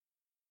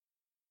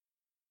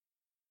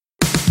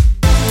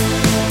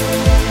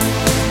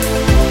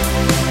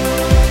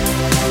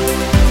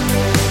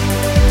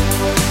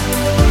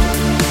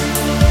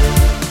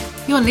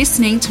You're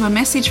listening to a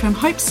message from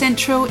Hope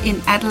Central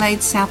in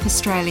Adelaide, South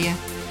Australia.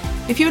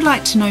 If you would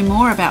like to know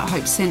more about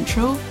Hope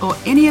Central or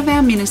any of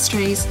our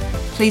ministries,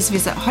 please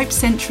visit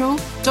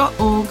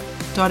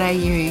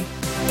hopecentral.org.au.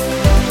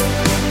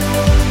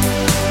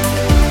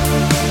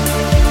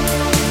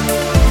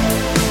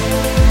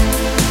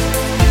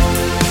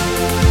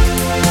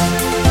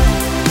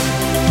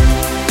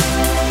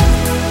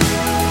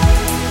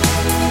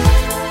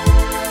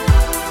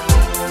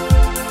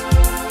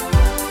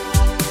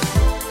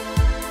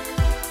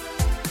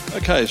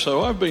 Okay,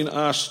 so I've been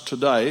asked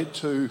today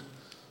to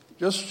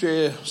just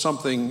share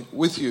something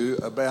with you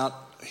about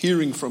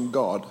hearing from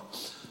God,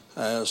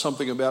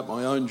 something about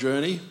my own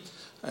journey,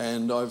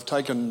 and I've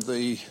taken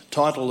the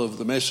title of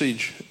the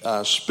message,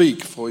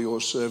 Speak, for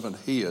your servant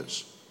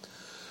hears.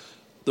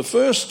 The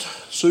first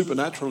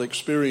supernatural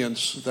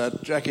experience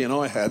that Jackie and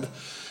I had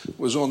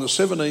was on the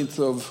 17th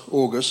of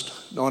August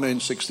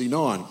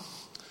 1969.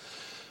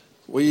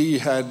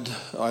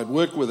 I'd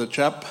worked with a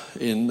chap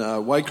in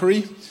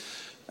Waikerie,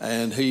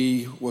 and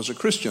he was a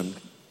Christian,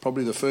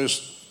 probably the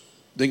first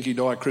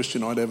dinky-die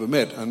Christian I'd ever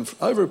met. And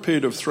over a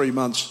period of 3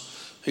 months,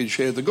 he'd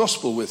shared the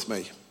gospel with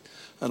me.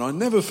 And I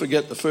never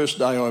forget the first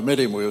day I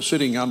met him. We were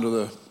sitting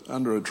under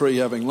a tree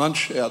having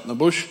lunch out in the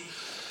bush,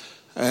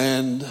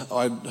 and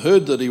I'd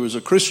heard that he was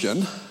a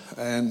Christian,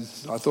 and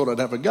I thought I'd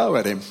have a go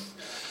at him.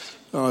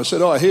 And I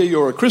said, "I hear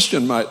you're a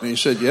Christian, mate." And he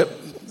said, "Yep."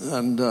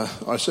 And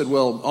I said,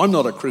 "Well, I'm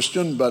not a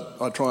Christian, but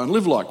I try and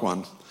live like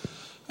one."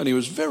 And he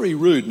was very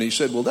rude, and he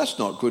said, "Well, that's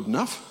not good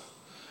enough."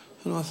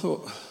 And I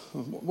thought,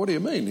 "What do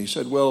you mean?" He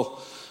said, "Well,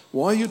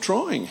 why are you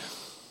trying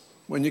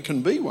when you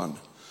can be one?"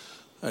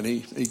 And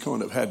he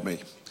kind of had me.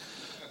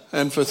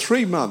 And for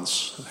 3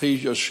 months, he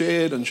just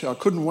shared, and I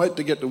couldn't wait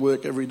to get to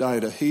work every day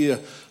to hear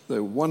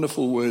the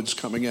wonderful words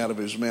coming out of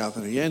his mouth.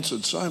 And he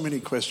answered so many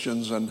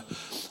questions, and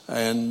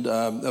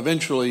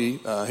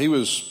eventually he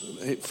was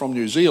from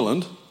New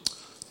Zealand.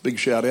 Big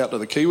shout out to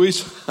the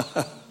Kiwis.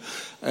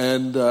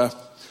 And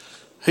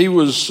he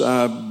was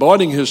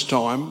biding his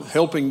time,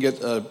 helping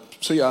get a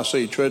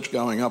CRC church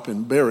going up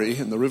in Berry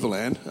in the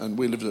Riverland, and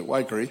we lived at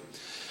Waikerie.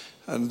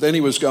 And then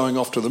he was going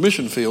off to the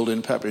mission field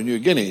in Papua New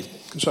Guinea.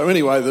 So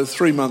anyway, the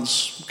 3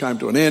 months came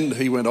to an end.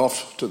 He went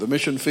off to the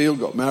mission field,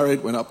 got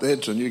married, went up there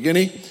to New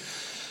Guinea.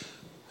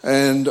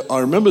 And I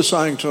remember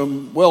saying to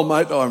him, "Well,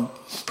 mate, I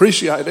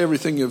appreciate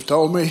everything you've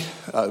told me.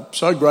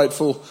 So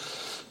grateful.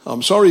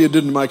 I'm sorry you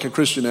didn't make a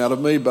Christian out of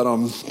me, but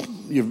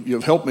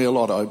you've helped me a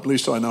lot. At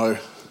least I know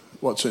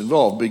what's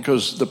involved."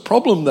 Because the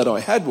problem that I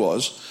had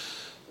was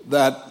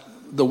that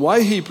the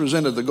way he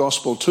presented the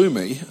gospel to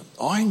me,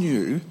 I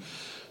knew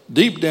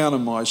deep down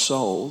in my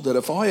soul that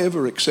if I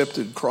ever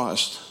accepted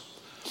Christ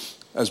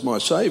as my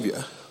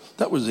saviour,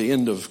 that was the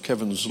end of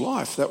Kevin's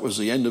life. That was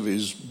the end of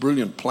his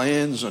brilliant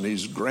plans and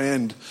his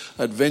grand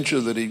adventure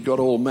that he'd got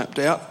all mapped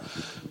out.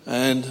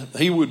 And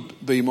he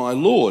would be my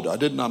Lord. I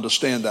didn't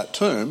understand that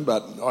term,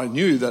 but I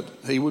knew that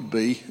he would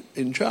be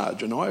in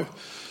charge. And I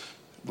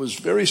was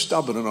very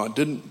stubborn, and I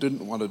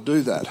didn't want to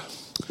do that.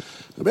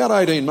 About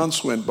 18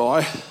 months went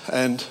by,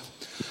 and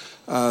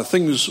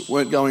things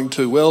weren't going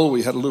too well.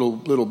 We had a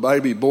little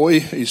baby boy.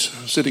 He's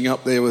sitting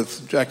up there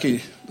with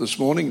Jackie this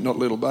morning, not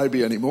little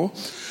baby anymore.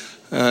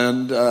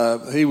 And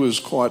he was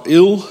quite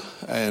ill,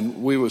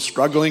 and we were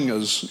struggling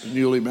as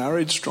newly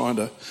marrieds, trying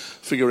to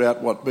figure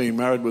out what being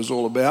married was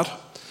all about.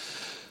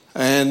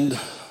 And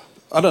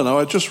I don't know,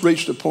 I just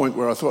reached a point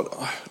where I thought,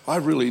 I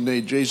really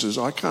need Jesus.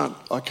 I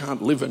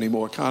can't live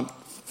anymore. I can't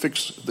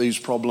fix these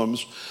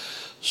problems.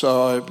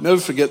 So I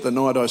never forget the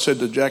night I said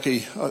to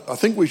Jackie, I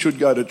think we should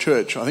go to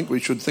church. I think we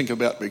should think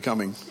about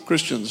becoming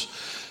Christians.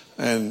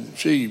 And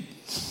she,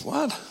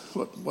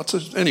 what's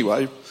this?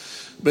 Anyway,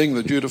 being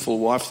the dutiful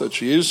wife that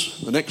she is,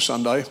 the next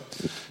Sunday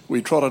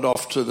we trotted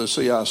off to the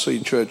CRC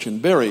church in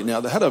Berry.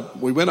 Now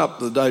we went up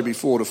the day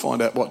before to find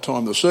out what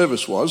time the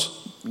service was,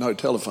 no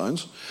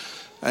telephones,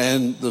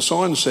 and the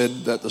sign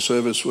said that the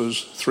service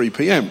was 3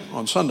 p.m.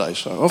 on Sunday.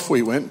 So off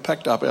we went,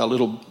 packed up our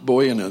little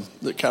boy in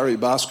the carry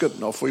basket,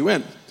 and off we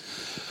went.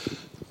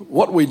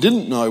 What we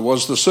didn't know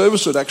was the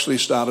service had actually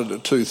started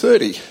at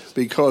 2:30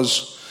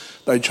 because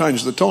they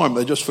changed the time.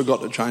 They just forgot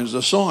to change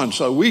the sign.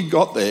 So we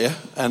got there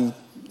and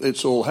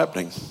it's all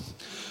happening.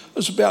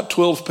 There's about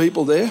 12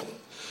 people there.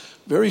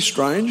 Very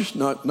strange.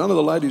 None of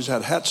the ladies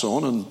had hats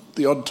on, and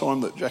the odd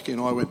time that Jackie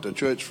and I went to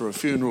church for a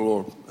funeral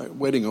or a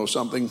wedding or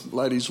something,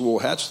 ladies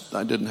wore hats.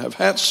 They didn't have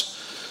hats.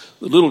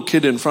 The little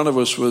kid in front of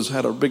us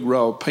had a big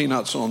row of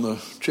peanuts on the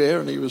chair,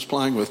 and he was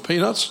playing with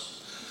peanuts.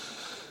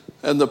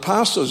 And the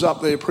pastor's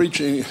up there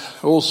preaching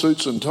all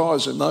suits and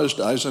ties in those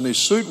days, and his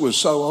suit was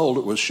so old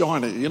it was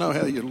shiny. You know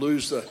how you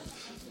lose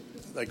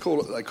they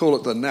call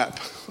it the nap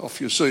off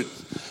your suit.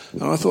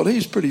 And I thought,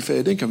 he's pretty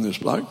fair dinkum, this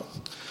bloke.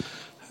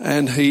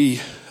 And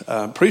he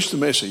preached the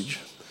message,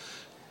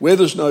 where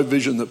there's no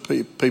vision that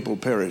people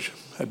perish.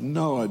 Had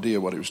no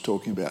idea what he was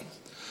talking about.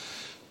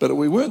 But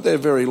we weren't there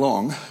very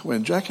long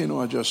when Jackie and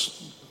I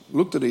just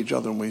looked at each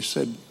other and we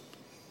said,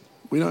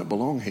 we don't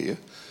belong here.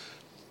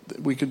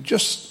 We could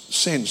just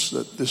sense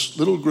that this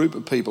little group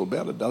of people,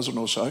 about a dozen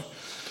or so,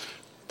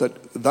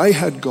 that they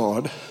had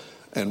God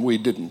and we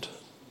didn't.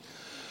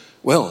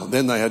 Well,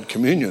 then they had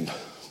communion.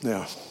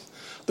 Now,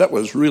 that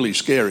was really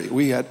scary.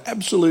 We had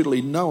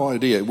absolutely no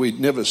idea. We'd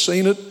never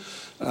seen it.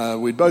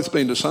 We'd both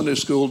been to Sunday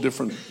school,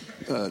 different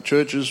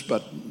churches,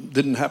 but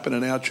didn't happen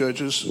in our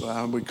churches.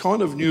 We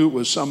kind of knew it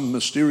was some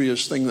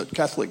mysterious thing that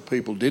Catholic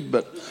people did,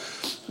 but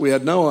we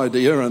had no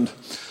idea. And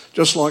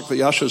just like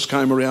the ushers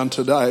came around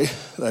today,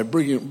 they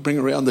bring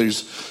around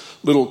these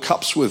little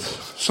cups with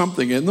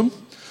something in them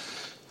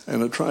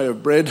and a tray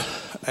of bread,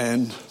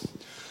 and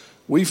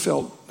we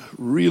felt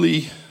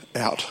really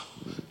out.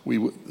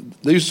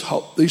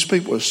 These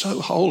people were so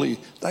holy.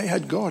 They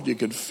had God. You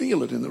could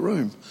feel it in the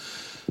room.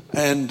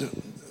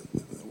 And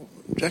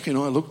Jackie and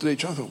I looked at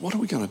each other. What are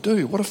we going to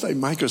do? What if they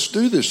make us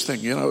do this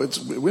thing? You know,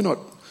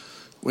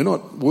 we're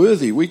not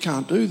worthy. We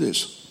can't do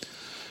this.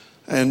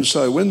 And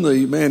so when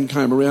the man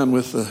came around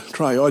with the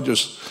tray, I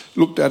just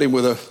looked at him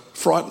with a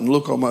frightened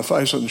look on my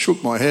face and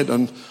shook my head.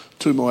 And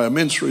to my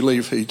immense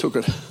relief, he took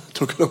it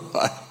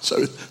away.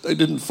 So they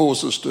didn't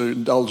force us to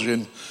indulge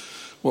in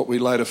what we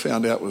later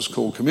found out was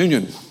called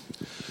communion.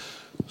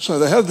 So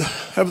they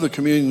have the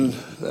communion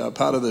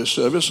part of their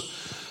service,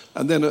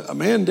 and then a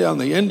man down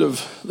the end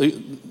of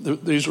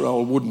these are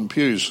old wooden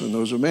pews, and there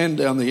was a man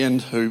down the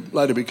end who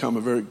later became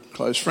a very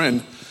close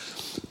friend,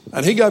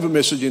 and he gave a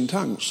message in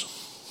tongues.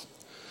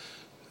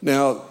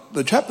 Now,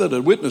 the chap that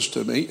had witnessed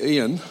to me,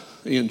 Ian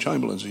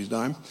Chamberlain's his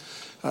name,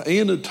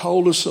 Ian had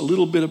told us a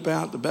little bit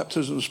about the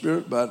baptism of the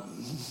Spirit, but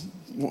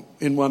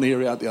in one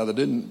ear out the other,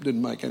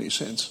 didn't make any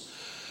sense.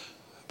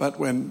 But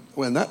when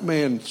that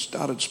man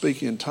started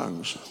speaking in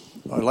tongues,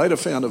 I later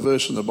found a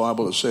verse in the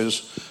Bible that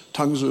says,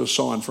 tongues are a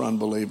sign for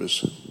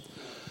unbelievers.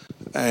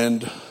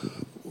 And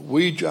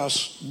we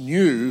just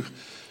knew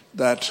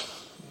that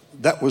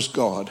was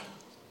God.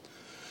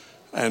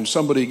 And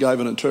somebody gave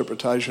an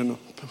interpretation,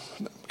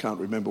 can't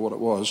remember what it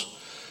was,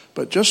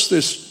 but just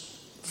this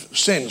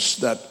sense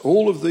that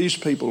all of these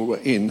people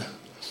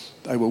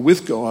they were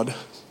with God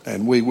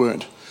and we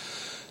weren't.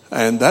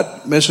 And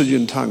that message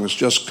in tongues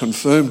just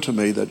confirmed to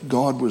me that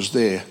God was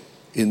there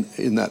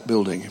in that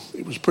building.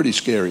 It was pretty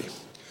scary.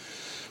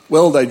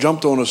 Well, they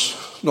jumped on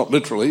us, not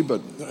literally,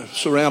 but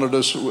surrounded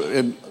us,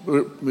 and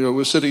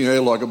we're sitting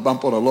there like a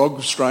bump on a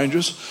log,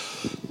 strangers.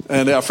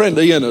 And our friend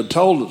Ian had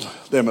told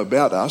them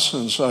about us,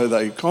 and so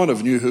they kind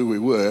of knew who we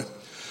were.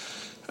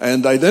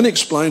 And they then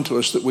explained to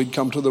us that we'd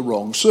come to the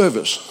wrong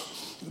service.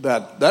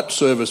 That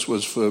service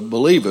was for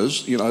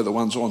believers, the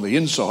ones on the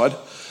inside.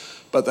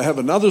 But they have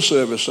another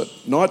service at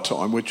night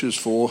time, which is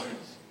for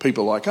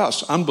people like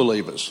us,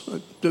 unbelievers,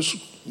 just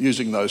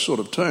using those sort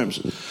of terms.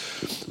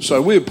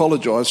 So we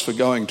apologised for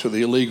going to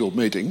the illegal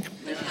meeting,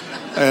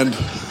 and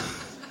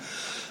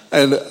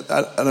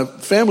a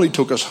family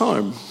took us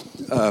home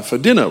for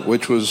dinner,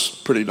 which was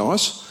pretty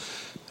nice.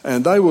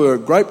 And they were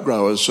grape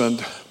growers,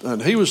 and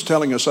he was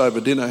telling us over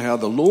dinner how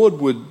the Lord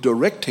would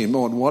direct him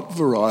on what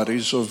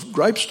varieties of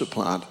grapes to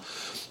plant.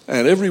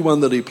 And every one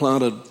that he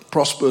planted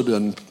prospered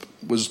and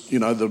was,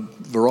 the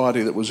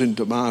variety that was in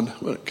demand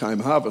when it came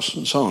harvest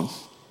and so on.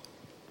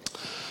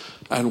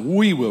 And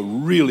we were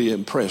really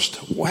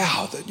impressed.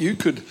 Wow, that you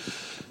could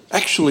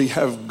actually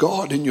have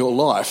God in your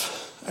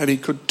life and he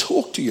could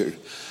talk to you,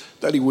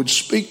 that he would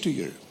speak to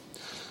you.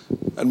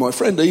 And my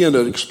friend Ian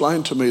had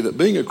explained to me that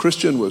being a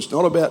Christian was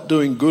not about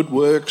doing good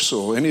works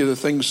or any of the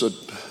things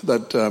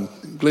that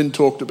Glenn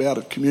talked about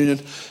at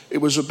communion. It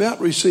was about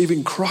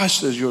receiving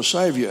Christ as your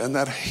Saviour, and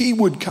that he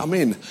would come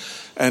in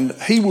and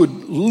he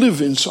would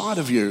live inside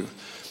of you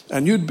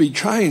and you'd be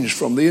changed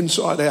from the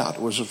inside out.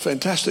 It was a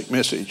fantastic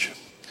message.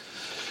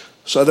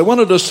 So they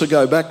wanted us to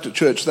go back to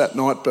church that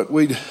night, but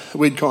we'd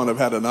kind of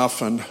had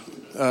enough, and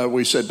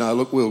we said, no,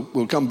 look,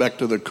 we'll come back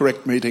to the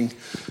correct meeting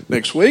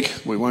next week.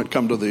 We won't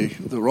come to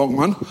the wrong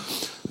one.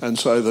 And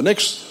so the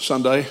next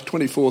Sunday,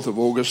 24th of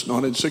August,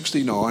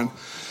 1969,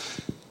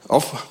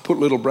 off put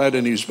little Brad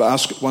in his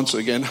basket once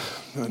again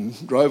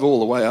and drove all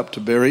the way up to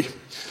Berry.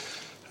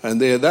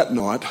 And there that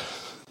night,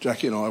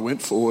 Jackie and I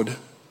went forward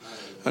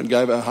and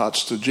gave our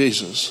hearts to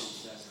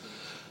Jesus.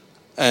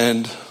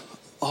 And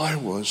I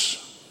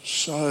was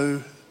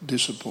so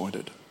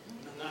disappointed.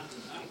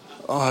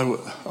 I've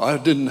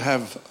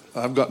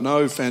got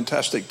no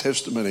fantastic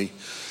testimony,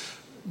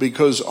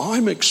 because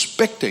I'm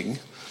expecting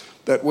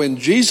that when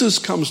Jesus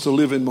comes to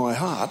live in my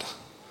heart,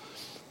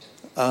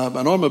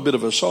 and I'm a bit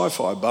of a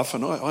sci-fi buff,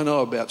 and I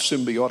know about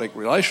symbiotic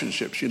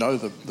relationships,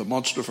 the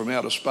monster from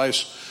outer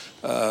space.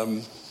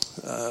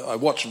 I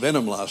watched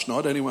Venom last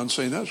night. Anyone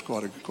seen that? It's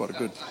quite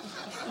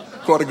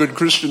a good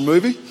Christian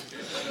movie.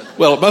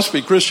 Well, it must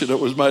be Christian. It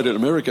was made in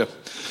America.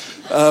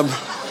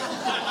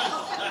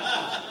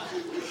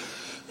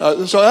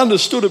 So I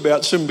understood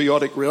about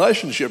symbiotic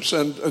relationships,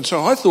 and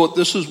so I thought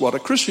this is what a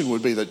Christian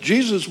would be, that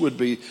Jesus would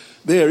be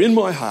there in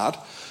my heart,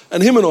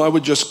 and him and I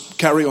would just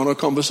carry on a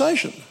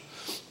conversation.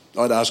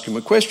 I'd ask him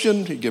a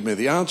question, he'd give me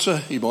the answer,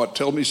 he might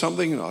tell me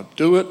something, and I'd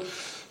do it,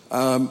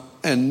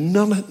 and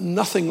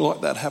nothing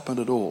like that happened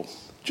at all.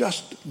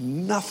 Just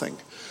nothing.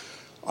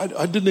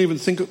 I didn't even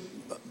think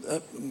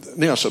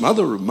Now, some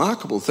other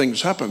remarkable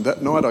things happened.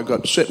 That night I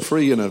got set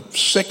free in a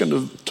second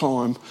of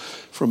time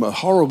from a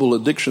horrible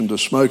addiction to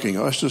smoking.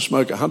 I used to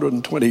smoke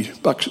 120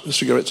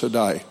 cigarettes a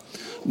day,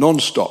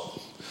 non-stop.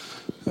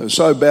 It was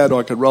so bad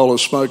I could roll a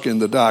smoke in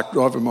the dark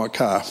driving my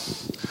car.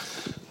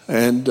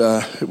 And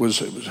it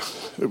was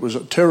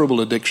a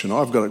terrible addiction.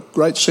 I've got a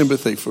great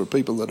sympathy for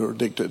people that are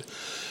addicted.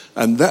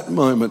 And that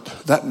moment,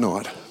 that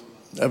night,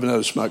 I haven't had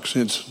a smoke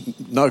since,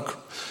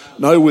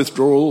 no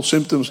withdrawal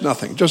symptoms,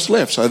 nothing, just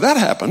left. So that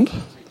happened.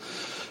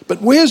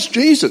 But where's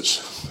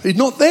Jesus? He's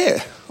not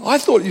there. I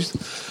thought,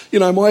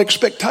 my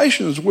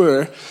expectations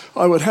were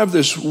I would have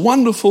this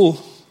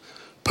wonderful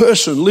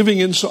person living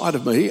inside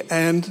of me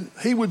and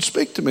he would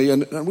speak to me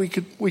and we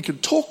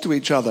could talk to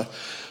each other.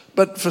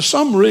 But for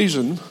some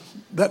reason,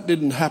 that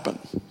didn't happen.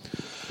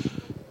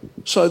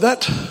 So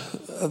that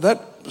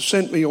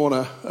sent me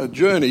on a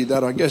journey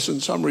that I guess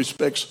in some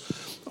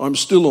respects I'm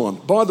still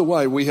on. By the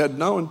way, we had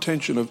no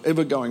intention of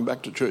ever going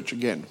back to church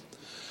again.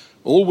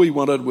 All we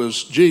wanted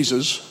was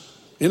Jesus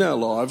in our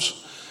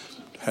lives.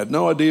 Had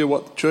no idea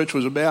what church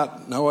was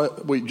about.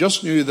 We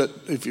just knew that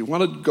if you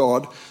wanted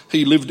God,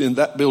 he lived in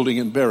that building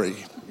in Berry.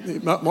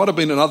 It might have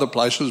been in other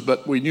places,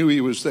 but we knew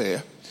he was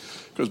there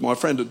because my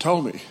friend had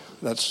told me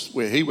that's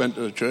where he went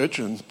to church,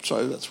 and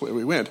so that's where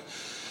we went.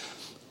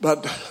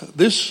 But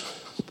this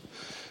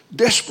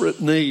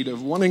desperate need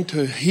of wanting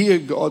to hear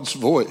God's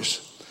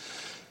voice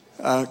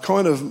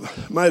kind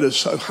of made us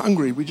so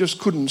hungry we just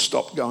couldn't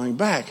stop going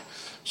back.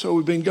 So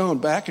we've been going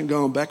back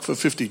for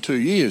 52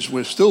 years.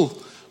 We're still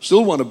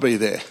want to be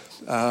there.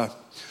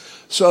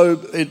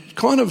 So it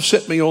kind of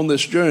set me on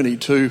this journey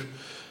to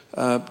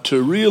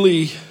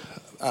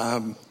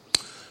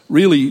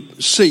really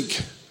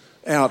seek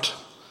out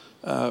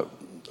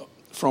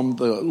from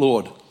the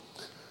Lord.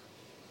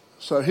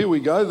 So here we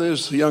go.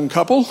 There's the young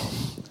couple,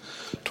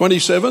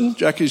 27.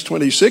 Jackie's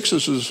 26.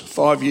 This is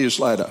 5 years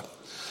later.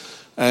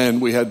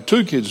 And we had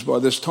 2 kids by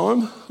this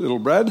time, little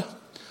Brad.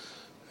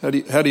 How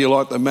do you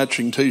like the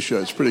matching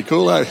T-shirts? Pretty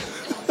cool, eh?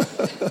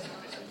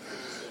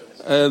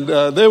 And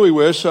there we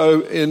were.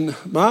 So in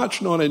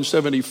March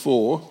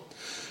 1974,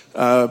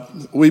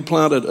 we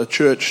planted a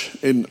church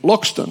in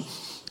Loxton.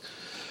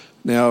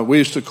 Now, we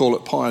used to call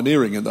it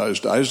pioneering in those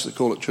days. They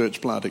call it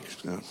church planting.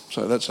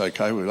 So that's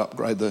okay. We'll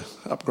upgrade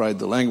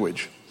the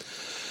language.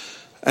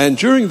 And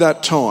during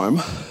that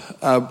time,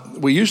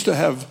 we used to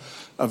have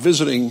a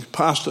visiting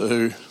pastor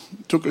who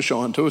took a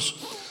shine to us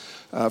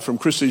from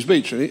Christie's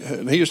Beach.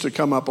 And he used to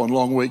come up on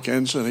long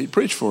weekends and he'd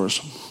preach for us.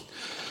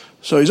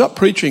 So he's up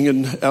preaching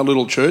in our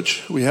little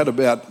church. We had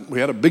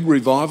a big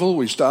revival.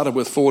 We started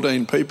with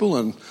 14 people,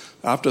 and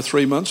after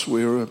 3 months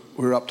we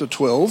were up to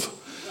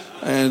 12.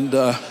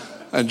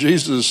 And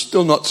Jesus is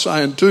still not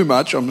saying too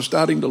much. I'm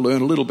starting to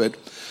learn a little bit.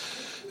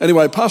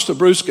 Anyway, Pastor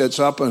Bruce gets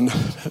up and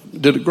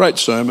did a great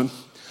sermon.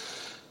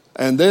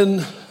 And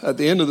then at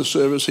the end of the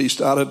service, he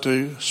started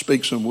to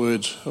speak some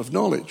words of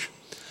knowledge.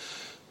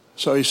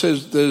 So he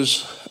says,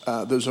 there's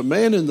a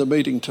man in the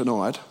meeting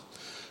tonight,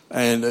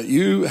 and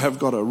you have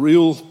got a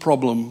real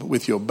problem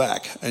with your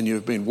back, and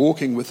you've been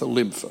walking with a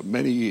limp for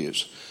many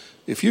years.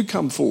 If you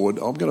come forward,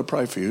 I'm going to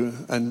pray for you,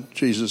 and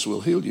Jesus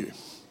will heal you.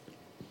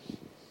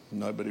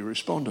 Nobody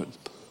responded.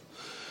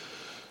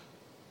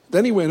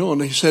 Then he went on,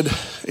 he said,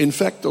 in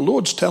fact, the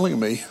Lord's telling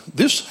me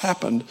this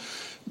happened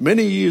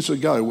many years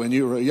ago when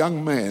you were a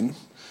young man,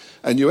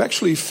 and you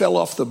actually fell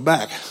off the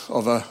back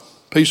of a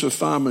piece of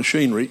farm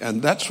machinery,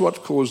 and that's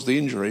what caused the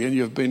injury, and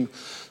you've been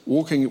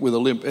walking with a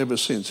limp ever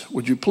since.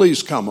 Would you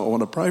please come? I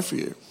want to pray for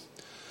you.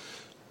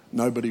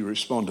 Nobody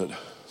responded.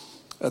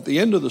 At the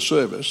end of the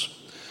service,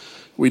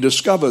 we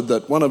discovered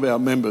that one of our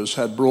members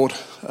had brought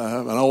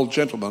an old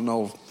gentleman, an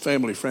old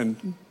family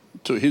friend,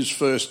 to his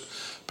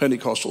first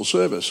Pentecostal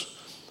service.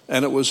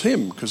 And it was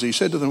him, because he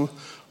said to them,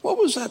 what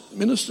was that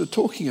minister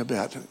talking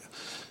about?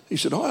 He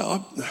said,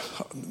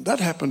 that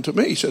happened to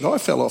me. He said, I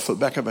fell off the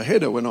back of a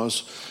header when I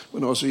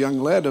was a young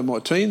lad in my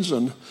teens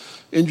and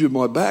injured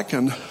my back.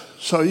 And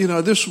so,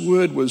 this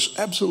word was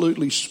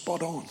absolutely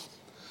spot on.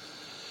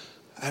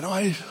 And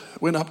I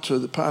went up to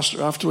the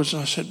pastor afterwards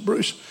and I said,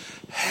 Bruce,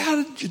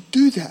 how did you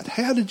do that?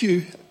 How did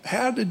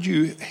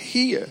you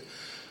hear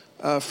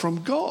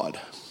from God?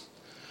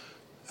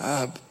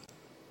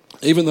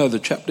 Even though the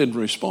chap didn't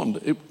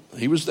respond,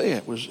 he was there.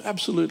 It was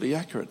absolutely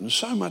accurate, and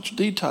so much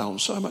detail and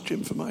so much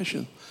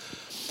information.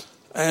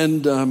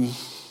 And I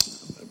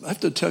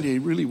have to tell you, he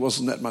really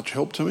wasn't that much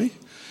help to me.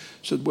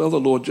 He said, well, the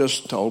Lord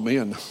just told me.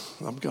 And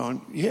I'm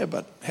going, yeah,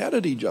 but how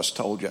did he just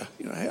told you?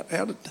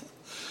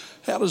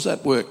 How does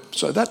that work?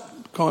 So that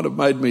kind of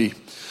made me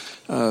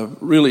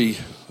really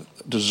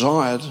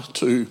desired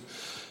to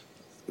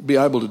be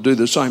able to do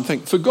the same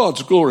thing. For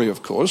God's glory,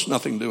 of course,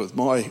 nothing to do with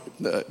my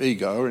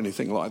ego or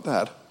anything like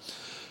that.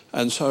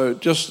 And so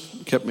it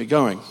just kept me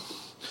going.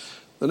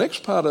 The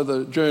next part of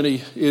the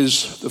journey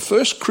is the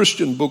first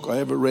Christian book I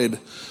ever read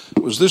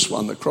was this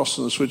one, The Cross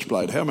and the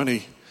Switchblade. How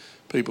many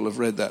people have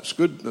read that? It's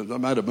good. I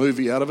made a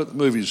movie out of it. The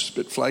movie's a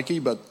bit flaky,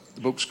 but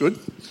the book's good.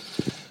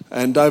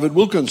 And David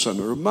Wilkinson,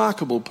 a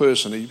remarkable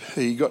person,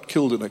 he got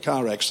killed in a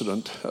car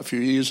accident a few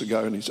years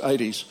ago in his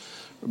 80s.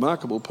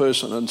 Remarkable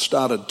person, and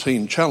started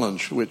Teen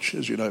Challenge, which,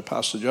 as you know,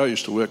 Pastor Joe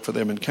used to work for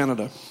them in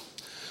Canada.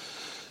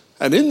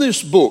 And in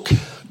this book,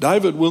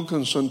 David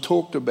Wilkinson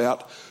talked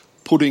about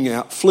putting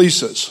out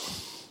fleeces.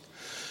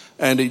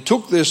 And he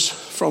took this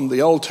from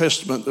the Old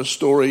Testament, the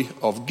story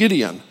of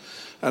Gideon,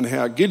 and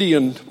how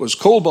Gideon was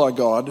called by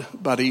God,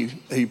 but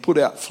he put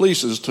out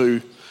fleeces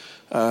to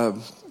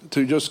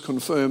just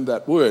confirm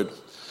that word.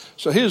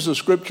 So here's the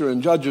scripture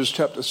in Judges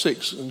chapter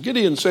 6. And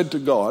Gideon said to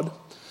God,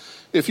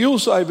 "If you'll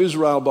save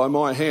Israel by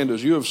my hand,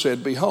 as you have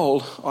said,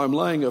 behold, I'm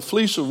laying a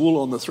fleece of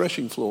wool on the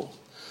threshing floor.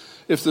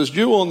 If there's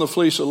dew on the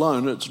fleece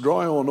alone, it's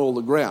dry on all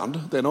the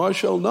ground, then I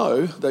shall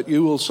know that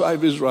you will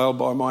save Israel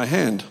by my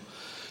hand."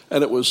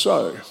 And it was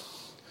so.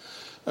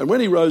 And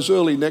when he rose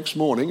early next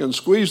morning and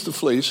squeezed the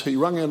fleece, he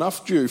wrung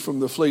enough dew from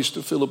the fleece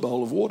to fill a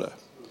bowl of water.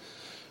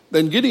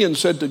 Then Gideon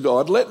said to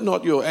God, "Let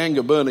not your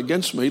anger burn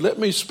against me. Let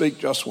me speak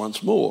just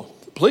once more.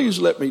 Please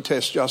let me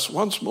test just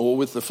once more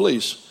with the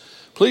fleece.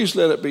 Please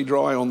let it be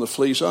dry on the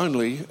fleece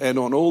only, and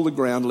on all the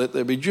ground let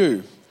there be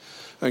dew."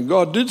 And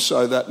God did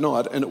so that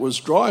night, and it was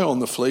dry on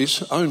the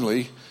fleece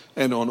only,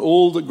 and on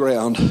all the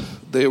ground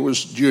there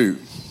was dew.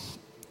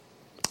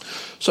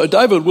 So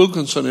David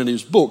Wilkinson in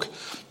his book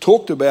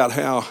talked about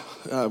how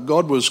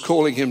God was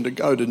calling him to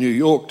go to New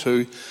York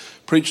to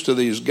preach to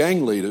these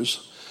gang leaders,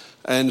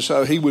 and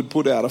so he would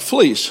put out a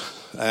fleece.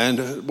 And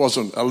it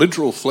wasn't a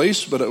literal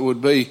fleece, but it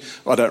would be,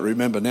 I don't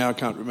remember now, I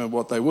can't remember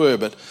what they were,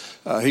 but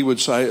he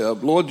would say,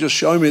 "Lord, just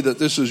show me that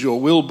this is your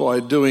will by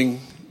doing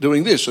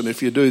this. And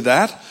if you do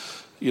that,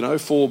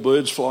 4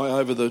 birds fly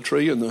over the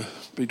tree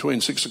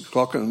between 6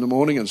 o'clock in the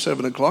morning and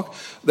 7 o'clock,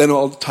 then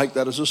I'll take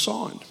that as a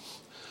sign."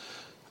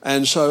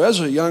 And so as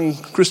a young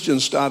Christian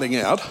starting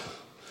out,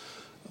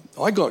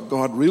 I got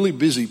God really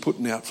busy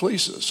putting out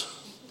fleeces.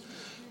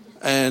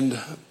 And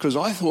because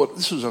I thought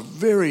this was a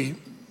very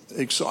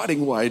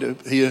exciting way to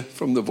hear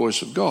from the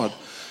voice of God.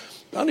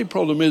 The only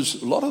problem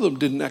is a lot of them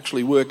didn't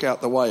actually work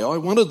out the way I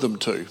wanted them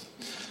to.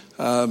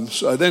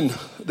 So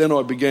then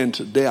I began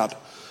to doubt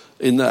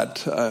in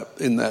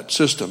that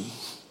system.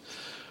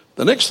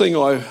 The next thing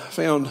I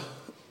found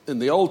in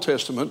the Old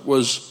Testament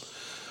was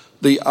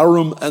the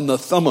Urim and the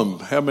Thummim.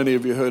 How many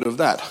of you heard of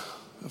that?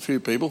 A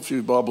few people, a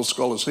few Bible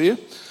scholars here.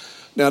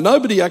 Now,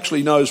 nobody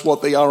actually knows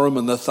what the Urim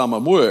and the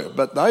Thummim were,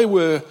 but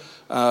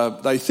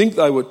they think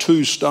they were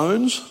 2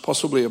 stones,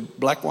 possibly a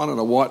black one and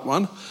a white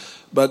one,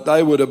 but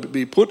they would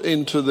be put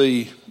into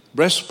the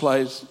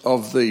breastplate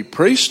of the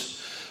priest,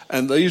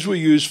 and these were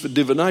used for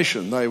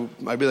divination.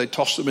 Maybe they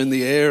tossed them in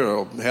the air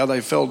or how they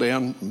fell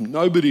down.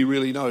 Nobody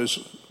really knows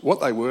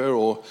what they were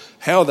or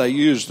how they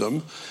used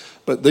them,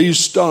 but these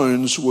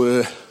stones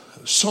were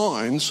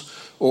signs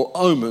or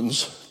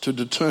omens to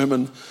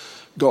determine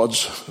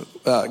God's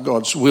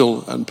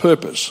will and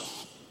purpose.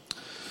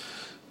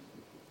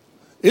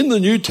 In the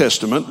New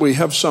Testament, we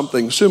have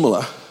something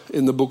similar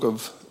in the book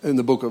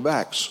of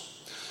Acts,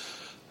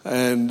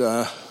 and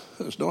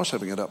it's nice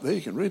having it up there.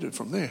 You can read it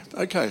from there.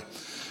 Okay,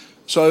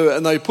 so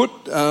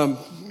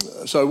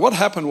what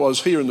happened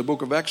was here in the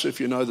book of Acts, if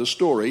you know the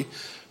story,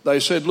 they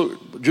said,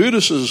 "Look,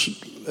 Judas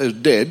is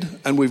dead,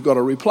 and we've got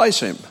to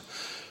replace him."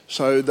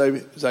 So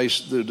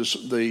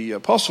the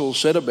apostles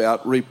set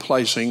about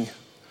replacing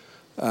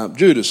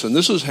Judas, and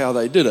this is how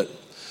they did it.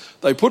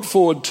 They put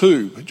forward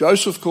 2,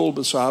 Joseph called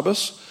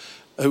Barsabbas,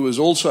 who was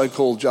also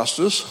called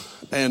Justus,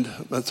 and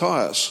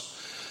Matthias.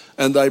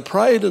 And they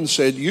prayed and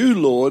said, "You,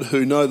 Lord,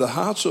 who know the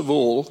hearts of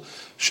all,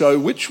 show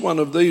which one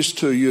of these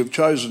 2 you have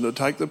chosen to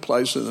take the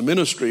place in the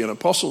ministry and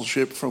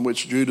apostleship from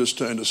which Judas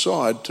turned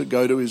aside to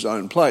go to his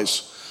own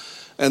place."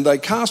 And they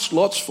cast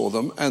lots for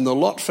them, and the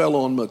lot fell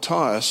on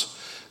Matthias,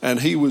 and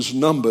he was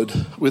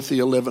numbered with the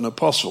 11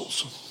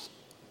 apostles.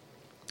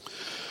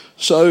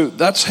 So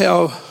that's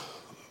how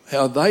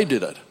they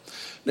did it.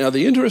 Now,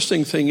 the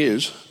interesting thing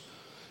is,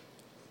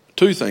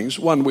 2 things.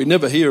 One, we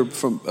never hear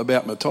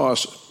about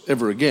Matthias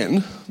ever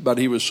again, but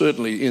he was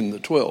certainly in the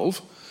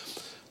 12.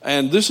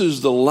 And this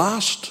is the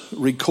last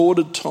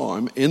recorded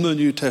time in the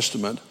New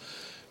Testament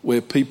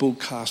where people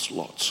cast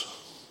lots.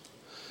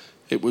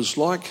 It was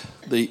like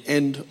the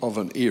end of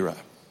an era.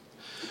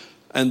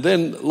 And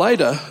then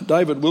later,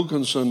 David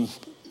Wilkinson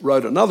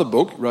wrote another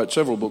book, wrote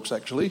several books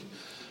actually,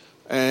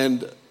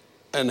 and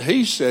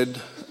he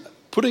said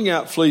putting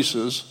out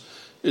fleeces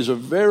is a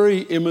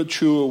very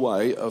immature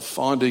way of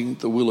finding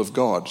the will of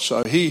God.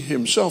 So he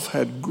himself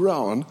had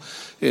grown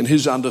in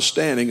his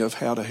understanding of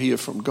how to hear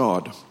from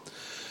God.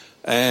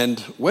 And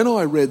when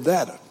I read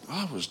that,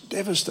 I was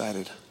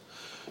devastated.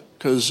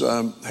 Because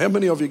how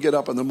many of you get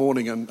up in the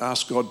morning and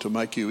ask God to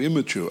make you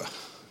immature?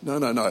 No.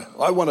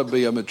 I want to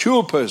be a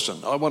mature person.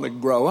 I want to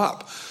grow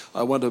up.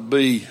 I want to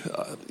be,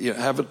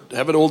 have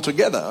it all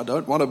together. I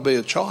don't want to be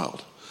a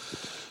child.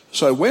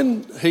 So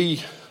when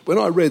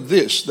I read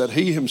this, that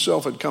he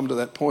himself had come to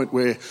that point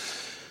where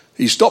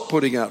he stopped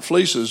putting out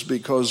fleeces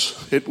because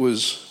it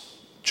was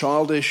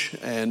childish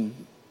and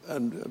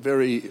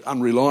very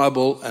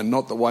unreliable and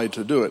not the way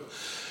to do it.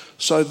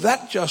 So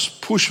that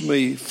just pushed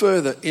me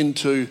further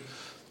into,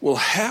 well,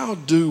 how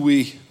do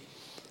we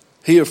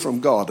hear from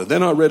God? And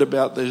then I read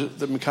about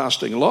them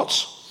casting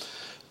lots,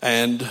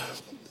 and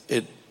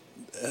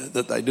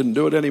that they didn't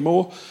do it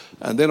anymore.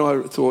 And then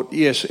I thought,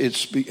 yes,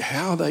 it's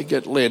how they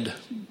get led.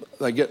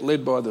 They get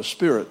led by the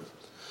Spirit.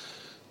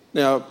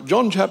 Now,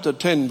 John chapter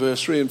 10,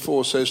 verse 3 and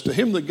 4 says, "To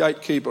him the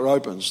gatekeeper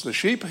opens. The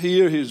sheep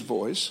hear his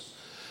voice,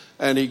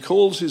 and he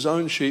calls his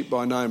own sheep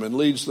by name and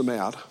leads them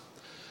out.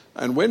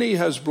 And when he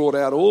has brought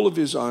out all of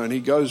his own, he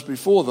goes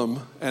before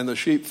them, and the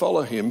sheep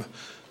follow him,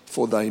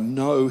 for they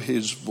know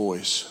his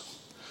voice."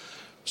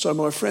 So,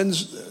 my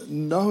friends,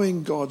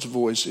 knowing God's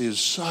voice is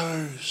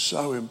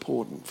so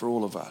important for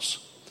all of us.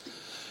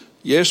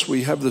 Yes,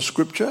 we have the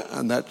Scripture,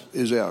 and that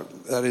is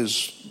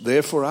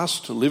there for us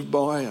to live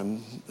by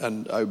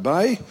and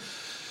obey.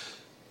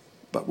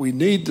 But we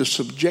need to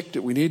subject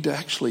it. We need to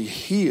actually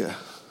hear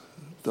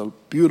the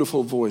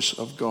beautiful voice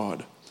of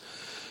God.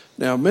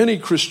 Now, many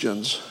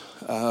Christians,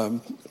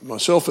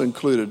 myself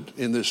included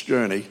in this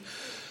journey,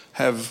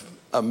 have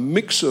a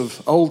mix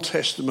of Old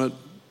Testament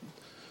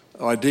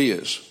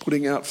ideas,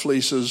 putting out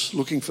fleeces,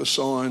 looking for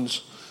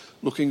signs,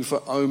 looking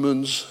for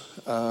omens,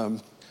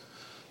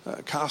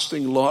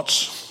 casting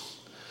lots,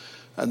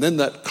 and then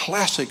that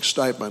classic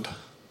statement,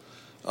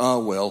 "Oh,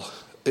 well,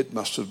 it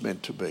must have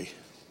meant to be."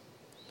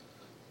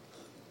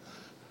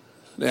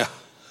 Now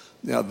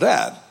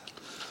that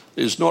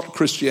is not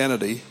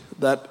Christianity,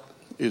 that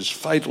is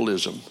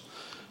fatalism.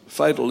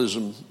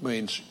 Fatalism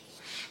means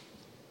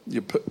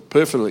you're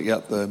perfectly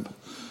at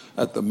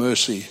the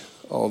mercy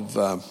of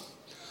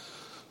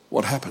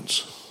what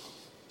happens.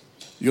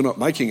 You're not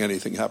making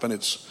anything happen,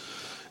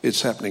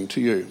 it's happening to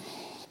you.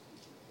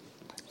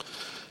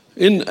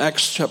 In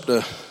Acts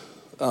chapter,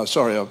 I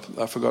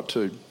forgot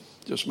to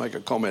just make a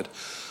comment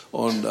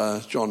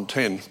on John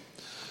 10,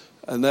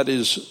 and that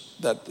is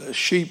that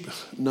sheep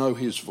know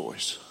his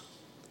voice.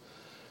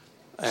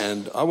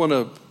 And I want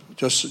to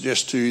just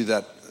suggest to you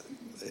that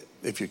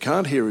if you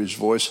can't hear his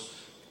voice,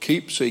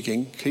 keep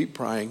seeking, keep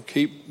praying,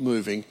 keep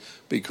moving,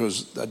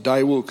 because the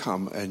day will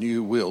come and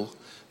you will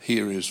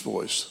hear his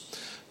voice.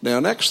 Now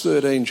in Acts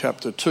 13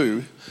 chapter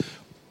 2,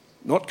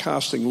 not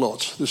casting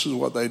lots, this is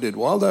what they did.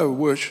 While they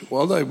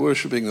were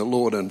worshipping the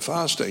Lord and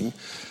fasting,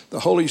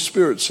 the Holy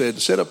Spirit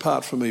said, "Set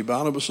apart for me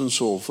Barnabas and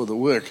Saul for the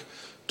work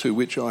to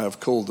which I have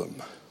called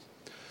them."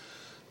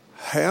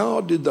 How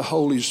did the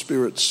Holy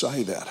Spirit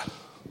say that?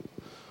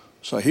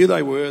 So here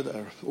they were,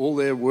 they're all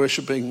there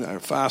worshipping, they're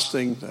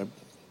fasting, they're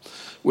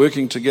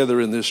working together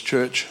in this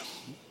church.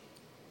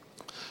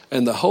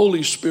 And the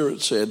Holy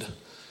Spirit said,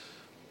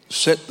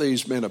 "Set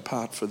these men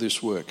apart for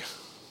this work."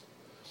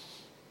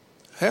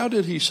 How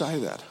did he say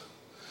that?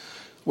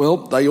 Well,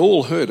 they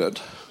all heard it,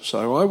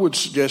 so I would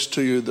suggest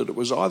to you that it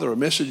was either a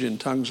message in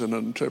tongues and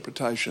an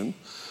interpretation,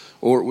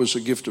 or it was a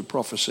gift of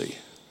prophecy.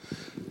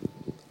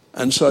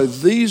 And so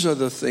these are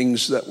the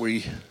things that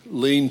we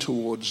lean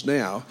towards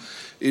now,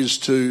 is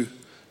to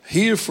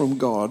hear from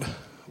God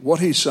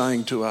what he's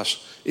saying to us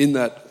in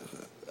that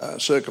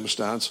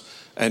circumstance,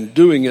 and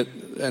doing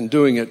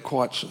it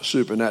quite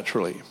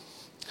supernaturally.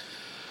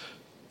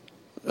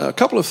 A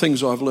couple of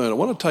things I've learned. I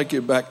want to take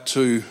you back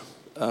to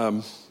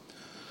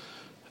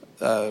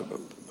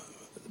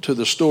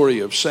the story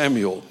of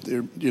Samuel.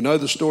 You know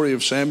the story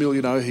of Samuel.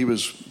 You know he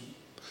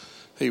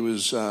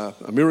was a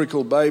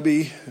miracle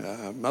baby.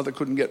 Mother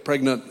couldn't get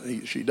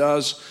pregnant. She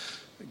does.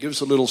 Gives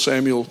the little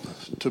Samuel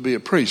to be a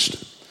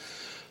priest.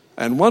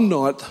 And one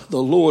night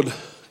the Lord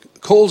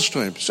calls to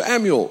him,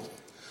 "Samuel."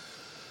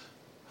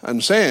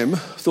 And Sam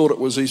thought it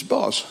was his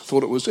boss,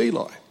 thought it was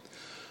Eli.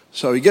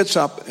 So he gets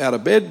up out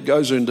of bed,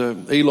 goes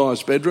into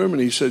Eli's bedroom,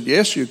 and he said,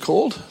 "Yes, you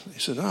called?" He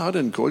said, "No, I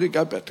didn't call you.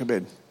 Go back to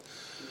bed."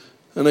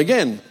 And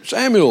again,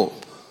 "Samuel."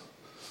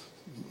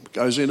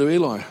 Goes into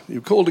Eli.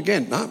 "You called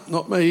again?" "No,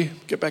 not me.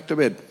 Get back to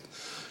bed."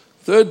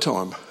 Third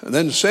time. And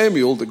then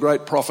Samuel, the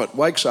great prophet,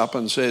 wakes up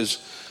and says,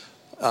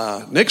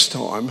 "Next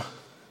time,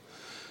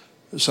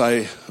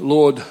 say,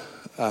 Lord,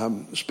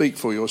 speak,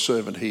 for your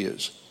servant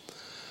hears."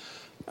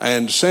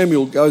 And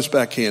Samuel goes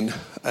back in,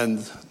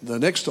 and the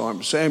next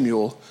time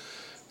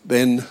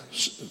then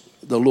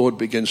the Lord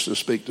begins to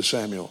speak to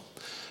Samuel.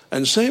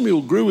 And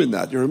Samuel grew in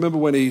that. You remember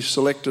when he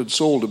selected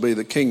Saul to be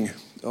the king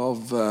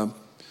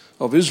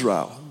of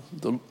Israel.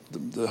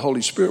 The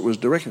Holy Spirit was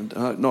directing,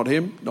 not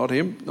him, not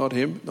him, not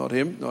him, not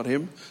him, not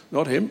him,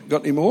 not him.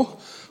 Got any more?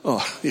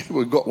 Oh, yeah,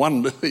 we've got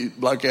one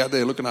bloke out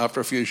there looking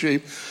after a few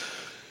sheep.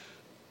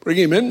 Bring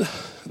him in.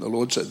 And the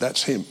Lord said,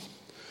 "That's him."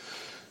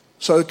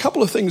 So a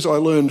couple of things I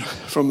learned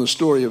from the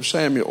story of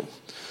Samuel.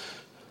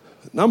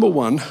 Number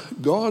one,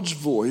 God's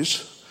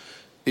voice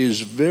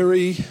is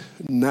very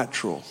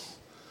natural.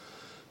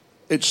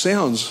 It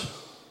sounds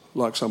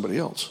like somebody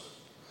else.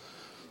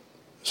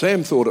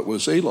 Sam thought it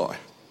was Eli.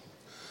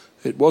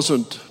 It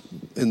wasn't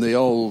in the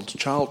old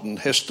Charlton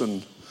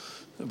Heston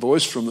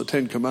voice from the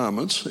Ten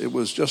Commandments. It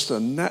was just a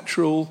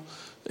natural,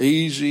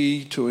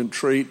 easy to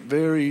entreat,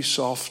 very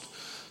soft,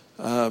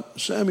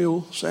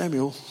 "Samuel,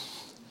 Samuel."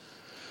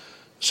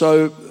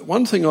 So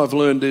one thing I've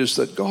learned is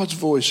that God's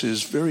voice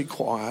is very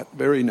quiet,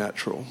 very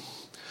natural.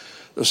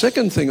 The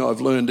second thing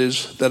I've learned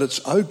is that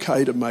it's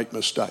okay to make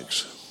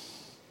mistakes.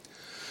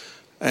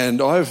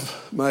 And I've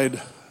made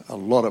a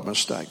lot of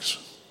mistakes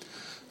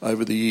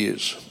over the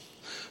years.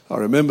 I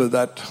remember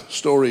that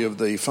story of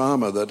the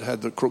farmer that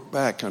had the crook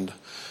back, and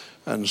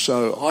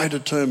so I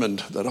determined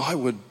that I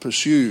would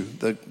pursue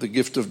the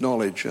gift of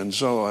knowledge, and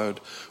so I would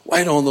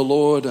wait on the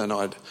Lord, and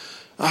I'd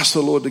ask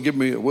the Lord to give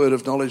me a word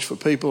of knowledge for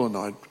people, and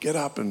I'd get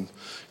up in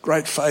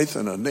great faith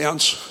and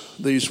announce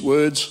these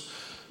words,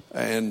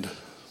 and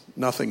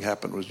nothing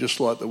happened. It was just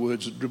like the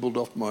words that dribbled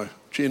off my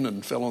chin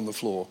and fell on the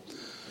floor.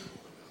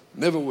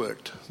 Never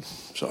worked.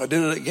 So I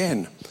did it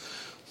again.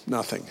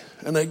 Nothing.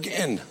 And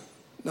again,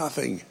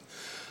 nothing.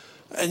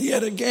 And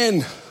yet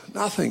again,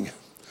 nothing.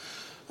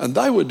 And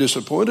they were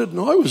disappointed and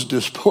I was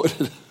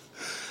disappointed.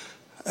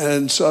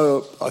 And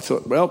so I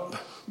thought, well,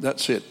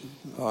 that's it.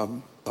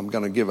 I'm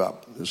going to give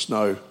up. This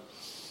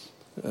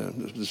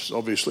is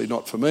obviously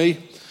not for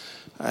me.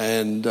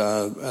 And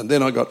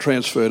then I got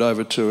transferred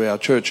over to our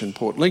church in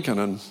Port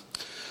Lincoln,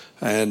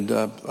 and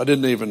I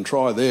didn't even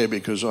try there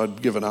because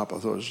I'd given up. I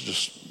thought it was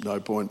just no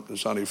point.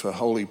 It's only for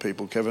holy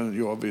people, Kevin.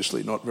 You're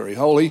obviously not very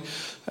holy,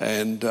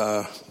 and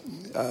what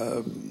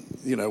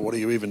are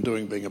you even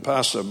doing being a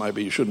pastor?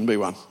 Maybe you shouldn't be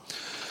one.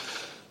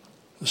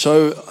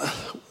 So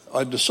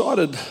I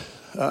decided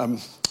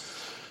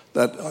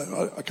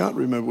that I can't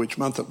remember which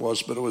month it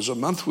was, but it was a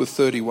month with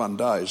 31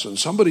 days, and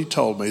somebody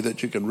told me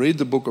that you can read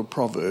the book of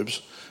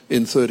Proverbs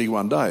in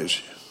 31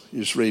 days. You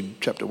just read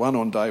chapter 1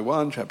 on day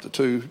 1, chapter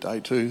 2, day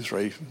 2,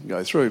 3,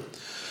 go through.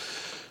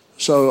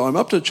 So I'm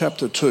up to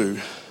chapter 2,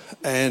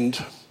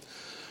 and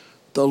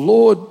the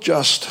Lord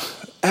just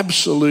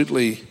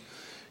absolutely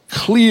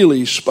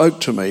clearly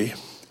spoke to me,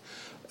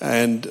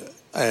 and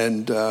I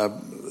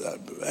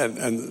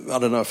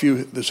don't know if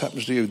this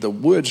happens to you, the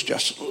words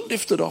just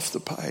lifted off the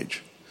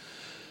page.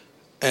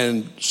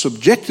 And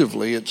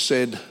subjectively it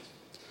said,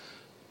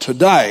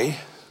 today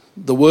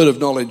the word of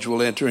knowledge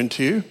will enter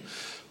into you.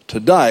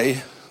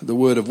 Today the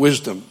word of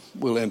wisdom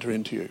will enter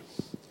into you.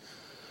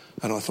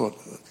 And I thought,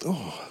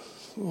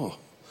 oh.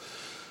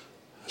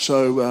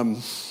 So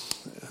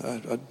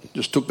I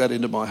just took that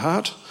into my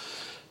heart.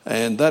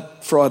 And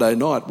that Friday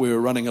night we were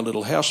running a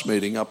little house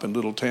meeting up in a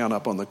little town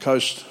up on the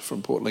coast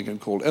from Port Lincoln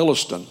called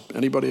Elliston.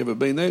 Anybody ever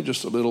been there?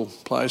 Just a little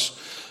place,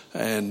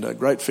 and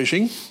great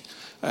fishing.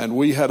 And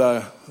we had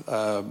a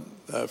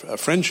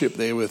friendship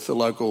there with the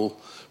local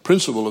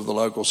principal of the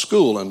local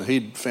school, and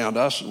he'd found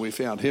us and we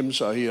found him,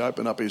 so he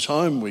opened up his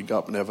home. We'd go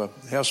up and have a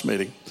house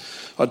meeting.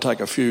 I'd take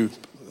a few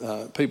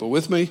people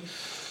with me,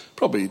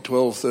 probably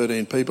 12,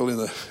 13 people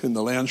in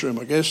the lounge room,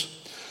 I guess.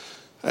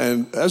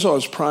 And as I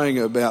was praying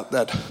about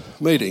that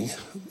meeting,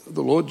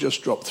 the Lord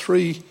just dropped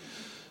 3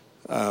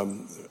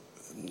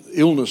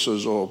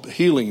 illnesses or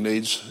healing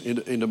needs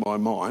into my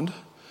mind.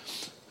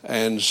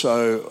 And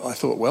so I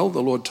thought, well,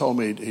 the Lord told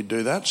me he'd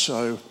do that,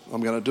 so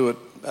I'm going to do it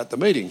at the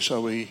meeting.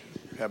 So we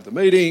have the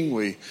meeting,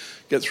 we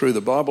get through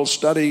the Bible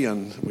study,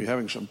 and we're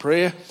having some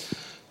prayer.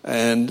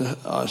 And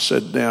I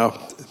said, now,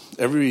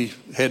 every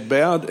head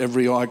bowed,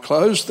 every eye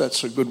closed.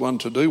 That's a good one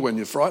to do when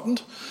you're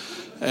frightened.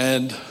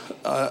 And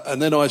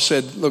then I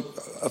said,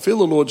 look, I feel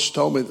the Lord's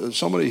told me that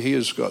somebody here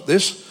has got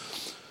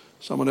this,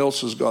 someone else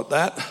has got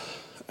that,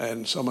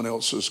 and someone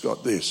else has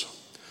got this.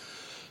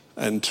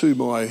 And to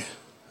my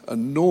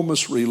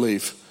enormous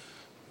relief,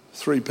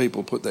 3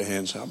 people put their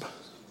hands up.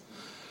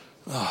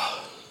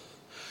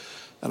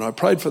 And I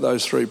prayed for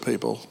those 3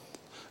 people,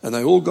 and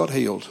they all got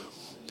healed.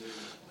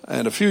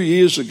 And a few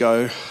years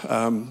ago,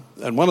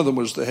 and one of them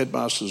was the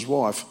headmaster's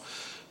wife,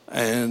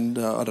 and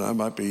I don't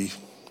know, maybe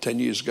 10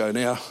 years ago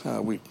now,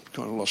 we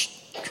kind of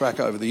lost track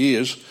over the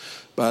years,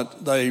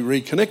 but they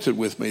reconnected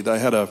with me. They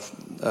had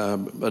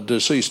a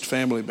deceased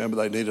family member.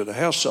 They needed a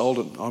house sold,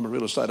 and I'm a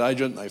real estate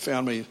agent. They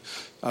found me,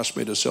 asked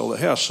me to sell the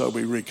house, so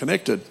we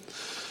reconnected.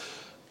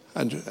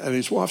 And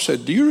his wife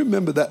said, do you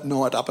remember that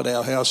night up at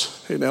our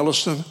house in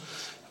Elliston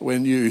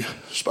when you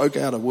spoke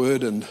out a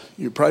word and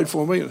you prayed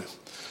for me?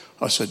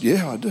 I said,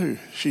 yeah, I do.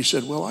 She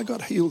said, well, I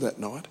got healed that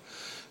night,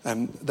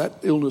 and that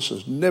illness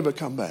has never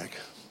come back.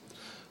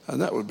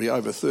 And that would be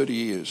over 30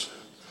 years.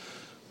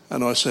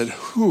 And I said,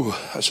 whew.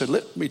 I said,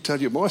 let me tell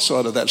you my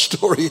side of that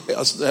story,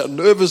 how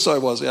nervous I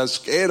was, how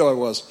scared I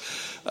was.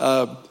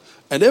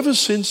 And ever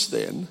since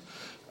then,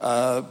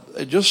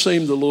 it just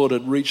seemed the Lord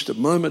had reached a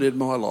moment in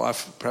my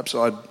life. Perhaps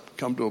I'd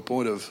come to a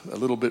point of a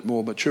little bit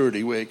more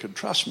maturity where he could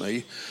trust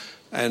me.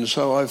 And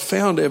so I've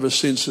found ever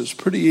since it's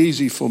pretty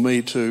easy for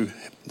me to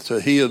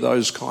hear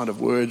those kind of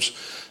words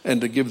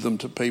and to give them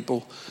to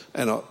people.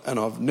 And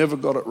I've never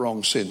got it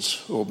wrong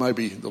since. Or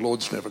maybe the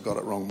Lord's never got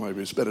it wrong.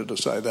 Maybe it's better to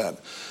say that.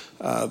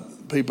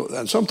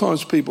 And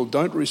sometimes people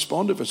don't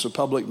respond if it's a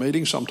public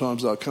meeting.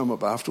 Sometimes they'll come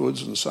up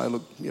afterwards and say,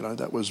 look,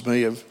 that was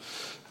me.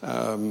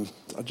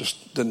 I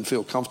just didn't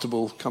feel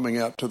comfortable coming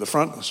out to the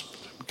front.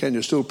 Can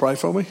you still pray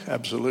for me?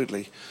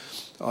 Absolutely.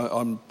 I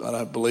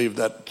don't believe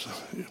that,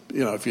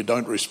 if you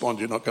don't respond,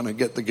 you're not going to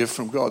get the gift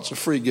from God. It's a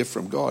free gift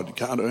from God. You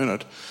can't earn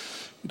it.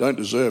 You don't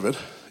deserve it.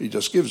 He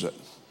just gives it.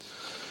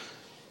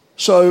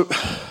 So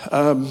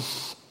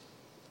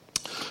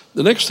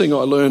the next thing I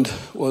learned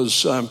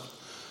was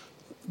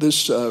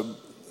this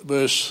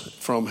verse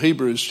from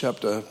Hebrews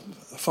chapter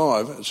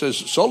 5. It says,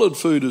 solid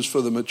food is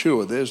for the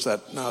mature. There's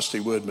that nasty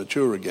word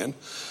mature again.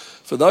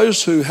 For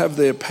those who have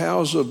their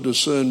powers of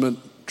discernment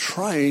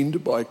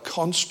trained by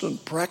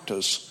constant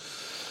practice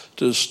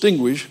to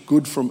distinguish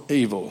good from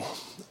evil.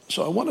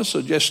 So I want to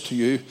suggest to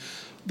you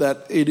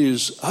that it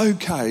is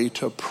okay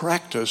to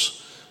practice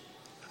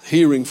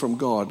hearing from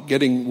God,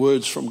 getting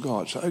words from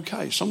God. So,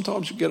 okay,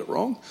 sometimes you get it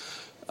wrong.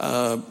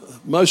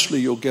 Mostly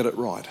you'll get it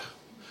right.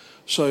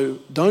 So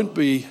don't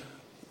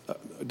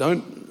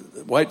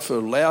wait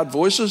for loud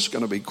voices.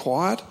 Going to be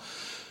quiet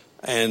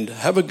and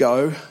have a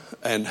go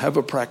and have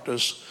a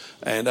practice.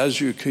 And as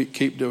you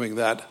keep doing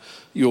that,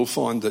 you'll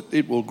find that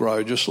it will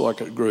grow just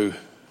like it grew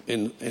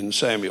in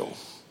Samuel.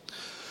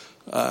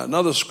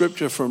 Another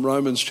scripture from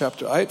Romans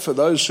chapter 8, for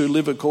those who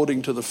live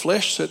according to the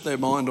flesh set their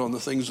mind on the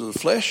things of the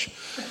flesh,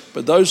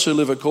 but those who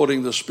live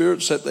according to the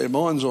Spirit set their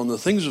minds on the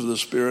things of the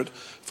Spirit.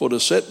 For to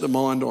set the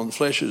mind on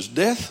flesh is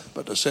death,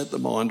 but to set the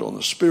mind on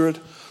the Spirit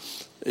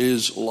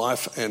is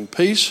life and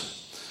peace.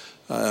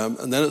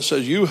 And then it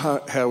says, you,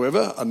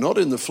 however, are not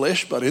in the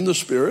flesh, but in the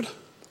Spirit,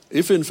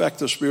 if in fact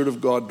the Spirit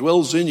of God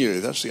dwells in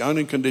you. That's the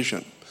only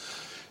condition.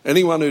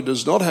 Anyone who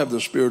does not have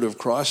the Spirit of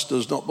Christ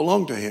does not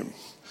belong to him.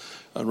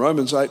 And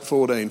Romans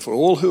 8:14, for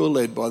all who are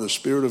led by the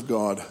Spirit of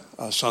God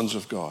are sons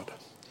of God.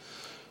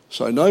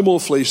 So no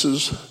more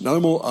fleeces, no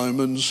more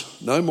omens,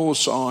 no more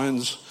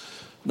signs,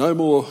 no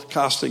more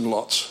casting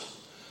lots.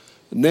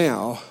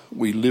 Now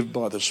we live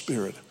by the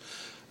Spirit.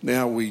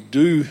 Now we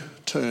do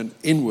turn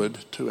inward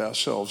to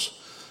ourselves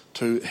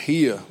to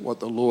hear what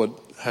the Lord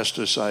has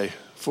to say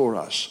for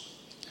us.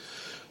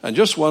 And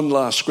just one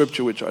last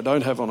scripture, which I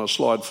don't have on a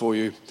slide for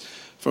you,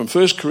 from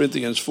 1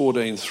 Corinthians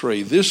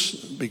 14:3. This,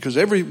 because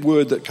every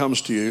word that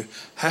comes to you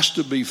has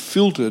to be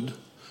filtered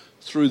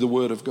through the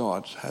Word of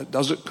God.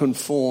 Does it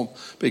conform?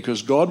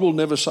 Because God will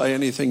never say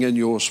anything in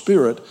your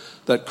spirit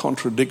that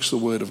contradicts the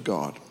Word of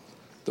God.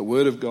 The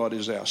Word of God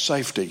is our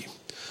safety.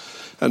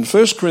 And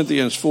 1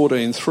 Corinthians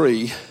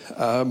 14:3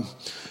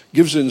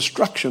 gives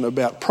instruction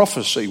about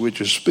prophecy, which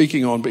is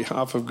speaking on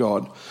behalf of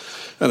God.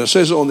 And it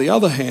says, on the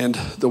other hand,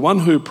 the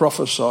one who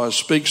prophesies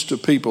speaks to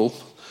people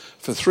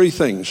for three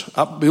things: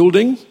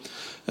 upbuilding,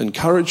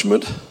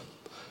 encouragement,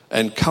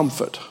 and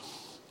comfort.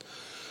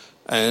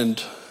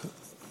 And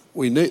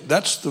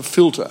that's the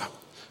filter.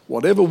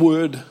 Whatever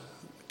word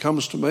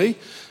comes to me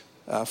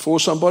for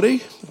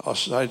somebody, I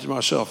say to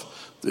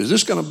myself, is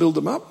this going to build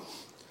them up?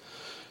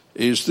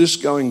 Is this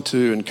going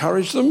to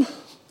encourage them?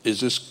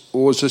 Is this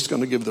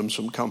going to give them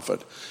some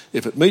comfort?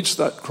 If it meets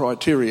that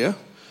criteria,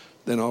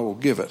 then I will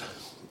give it.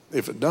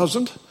 If it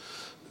doesn't,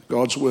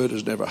 God's word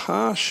is never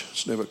harsh,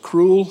 it's never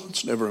cruel,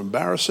 it's never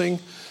embarrassing.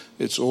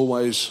 It's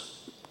always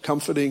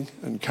comforting,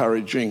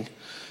 encouraging,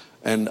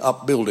 and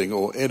upbuilding,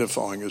 or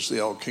edifying is the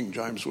old King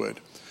James word.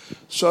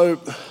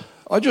 So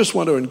I just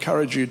want to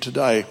encourage you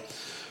today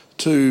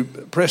to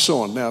press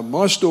on. Now,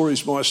 my story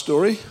is my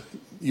story.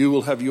 You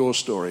will have your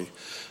story.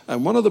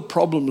 And one of the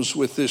problems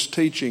with this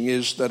teaching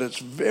is that it's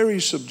very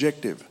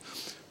subjective.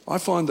 I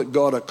find that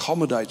God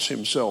accommodates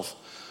himself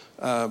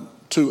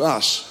to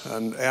us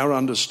and our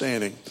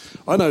understanding.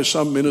 I know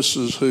some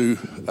ministers who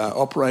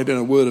operate in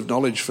a word of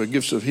knowledge for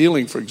gifts of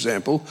healing, for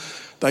example.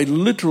 They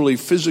literally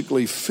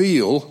physically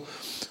feel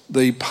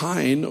the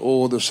pain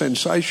or the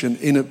sensation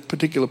in a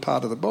particular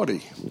part of the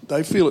body.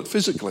 They feel it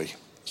physically.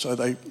 So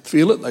they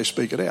feel it, they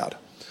speak it out.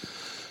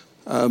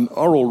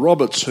 Oral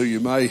Roberts, who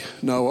you may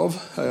know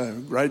of, a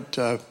great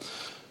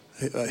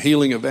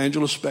healing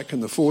evangelist back in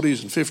the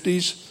 40s and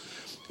 50s,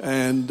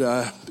 and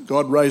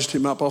God raised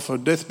him up off a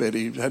deathbed.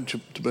 He had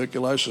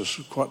tuberculosis,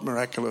 quite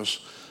miraculous,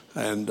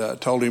 and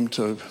told him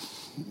to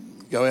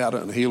go out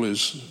and heal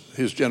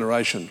his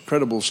generation.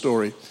 Incredible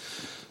story.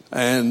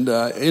 And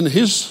in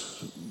his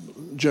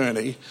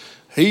journey,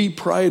 he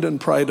prayed and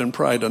prayed and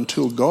prayed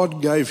until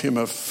God gave him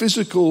a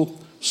physical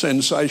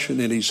sensation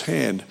in his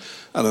hand.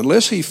 And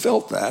unless he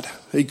felt that,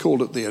 he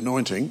called it the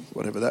anointing,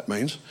 whatever that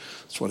means,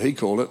 that's what he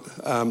called it,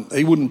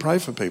 he wouldn't pray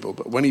for people.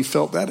 But when he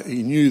felt that,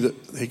 he knew that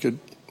he could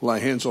lay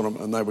hands on them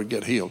and they would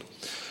get healed.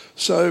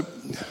 So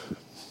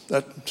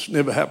that's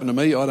never happened to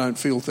me. I don't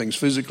feel things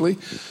physically.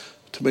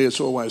 To me, it's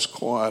always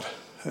quiet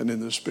and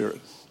in the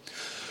spirit.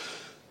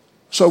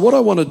 So what I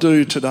want to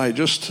do today,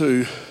 just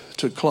to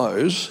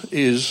close,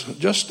 is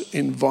just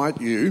invite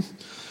you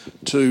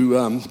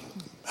to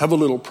have a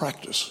little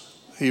practice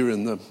here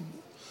in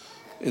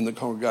the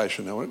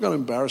congregation. Now, I'm not going to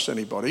embarrass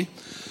anybody,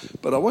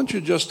 but I want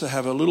you just to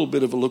have a little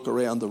bit of a look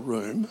around the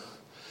room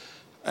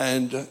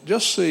and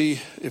just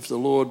see if the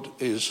Lord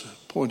is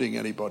pointing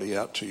anybody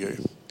out to you.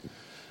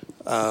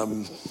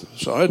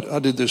 So I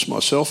did this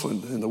myself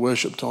in the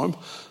worship time.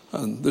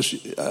 And this,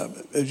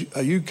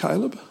 are you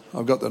Caleb?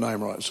 I've got the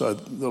name right. So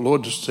the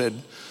Lord just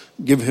said,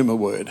 give him a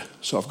word.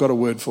 So I've got a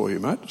word for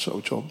you, mate, so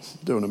which I'll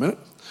do in a minute.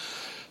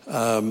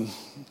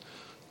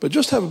 But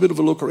just have a bit of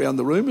a look around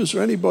the room. Is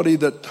there anybody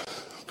that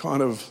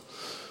kind of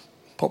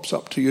pops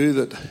up to you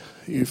that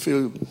you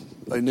feel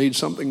they need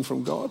something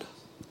from God.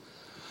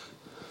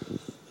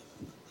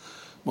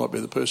 Might be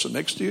the person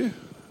next to you,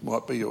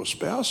 might be your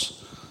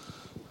spouse.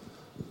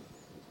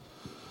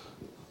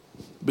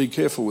 Be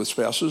careful with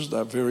spouses,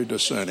 they're very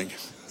discerning.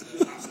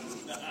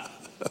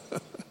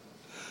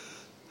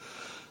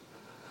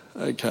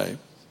 Okay,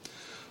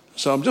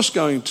 so I'm just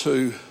going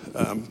to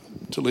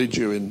lead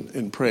you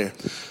in prayer.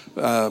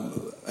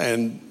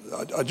 And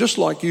I'd just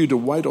like you to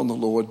wait on the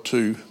Lord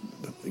to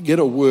get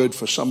a word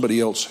for somebody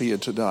else here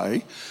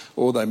today,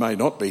 or they may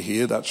not be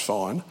here, that's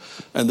fine.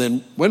 And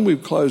then when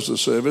we've closed the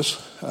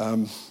service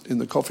in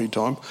the coffee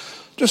time,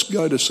 just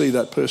go to see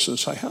that person and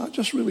say, I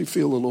just really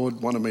feel the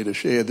Lord wanted me to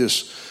share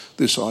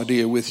this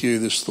idea with you,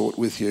 this thought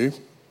with you,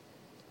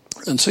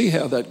 and see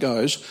how that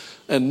goes.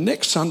 And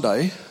next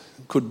Sunday,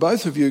 could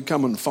both of you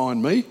come and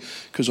find me?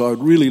 Because I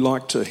would really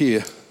like to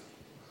hear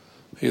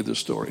the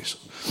stories.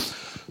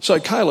 So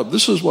Caleb,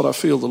 this is what I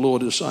feel the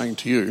Lord is saying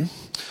to you,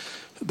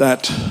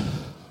 that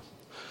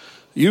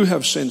you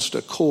have sensed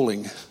a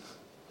calling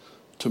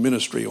to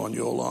ministry on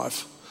your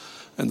life.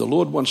 And the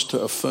Lord wants to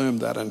affirm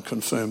that and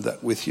confirm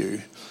that with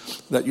you.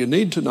 That you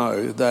need to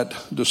know that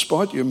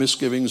despite your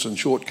misgivings and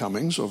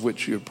shortcomings, of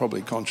which you're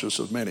probably conscious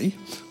of many,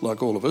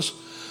 like all of us,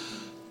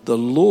 the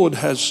Lord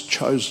has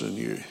chosen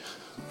you.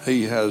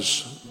 He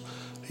has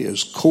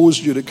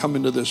caused you to come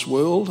into this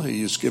world.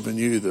 He has given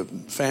you the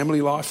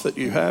family life that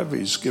you have.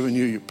 He's given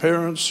you your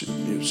parents,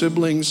 your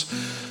siblings,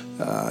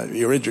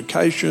 your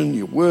education,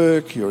 your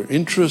work, your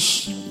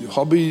interests, your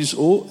hobbies,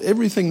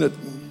 everything that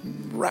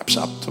wraps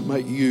up to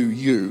make you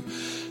you.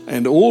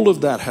 And all of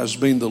that has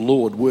been the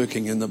Lord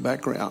working in the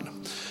background.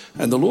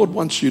 And the Lord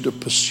wants you to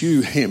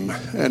pursue Him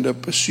and to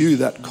pursue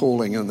that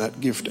calling and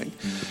that gifting.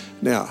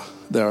 Now,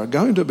 there are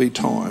going to be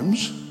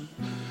times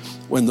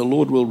when the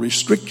Lord will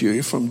restrict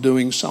you from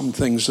doing some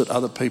things that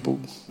other people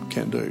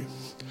can do.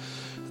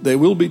 There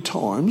will be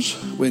times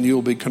when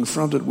you'll be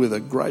confronted with a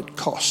great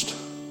cost,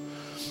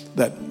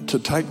 that to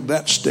take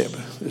that step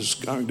is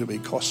going to be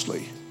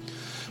costly.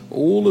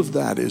 All of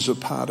that is a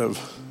part of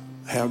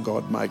how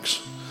God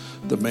makes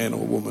the man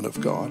or woman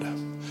of God.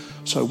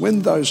 So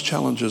when those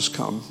challenges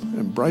come,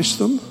 embrace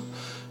them,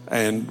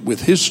 and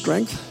with His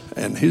strength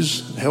and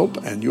His help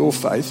and your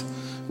faith,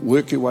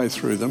 work your way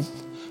through them,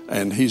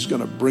 and He's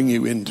going to bring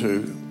you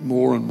into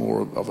more and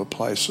more of a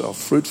place of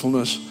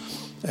fruitfulness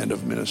and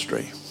of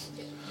ministry.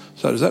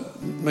 So does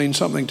that mean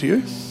something to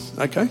you?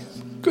 Okay,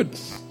 good.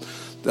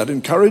 That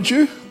encourage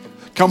you,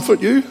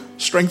 comfort you,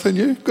 strengthen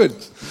you? Good.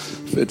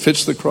 It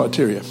fits the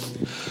criteria.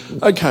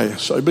 Okay,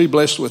 so be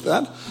blessed with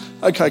that.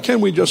 Okay,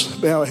 can we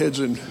just bow our heads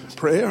in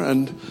prayer?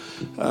 And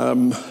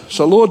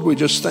so Lord, we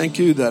just thank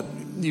you that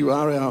you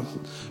are our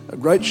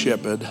great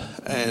shepherd,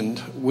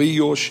 and we,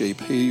 your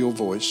sheep, hear your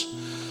voice.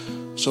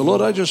 So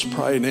Lord, I just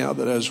pray now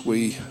that as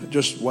we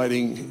just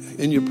waiting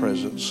in your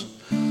presence,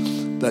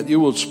 that you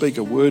will speak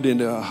a word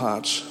into our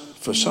hearts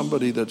for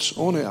somebody that's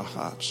on our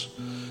hearts,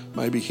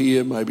 maybe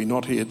here, maybe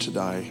not here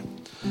today.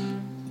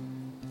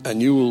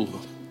 And you will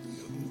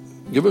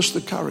give us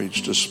the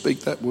courage to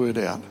speak that word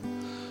out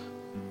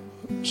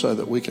so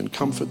that we can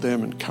comfort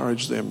them,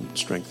 encourage them,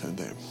 strengthen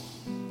them.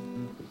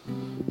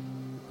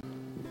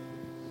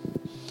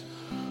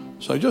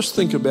 So just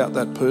think about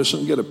that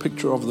person, get a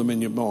picture of them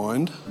in your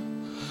mind.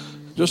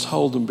 Just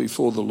hold them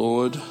before the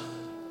Lord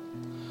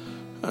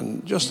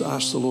and just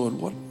ask the Lord,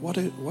 what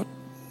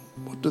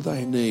do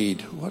they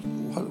need? What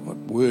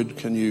word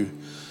can you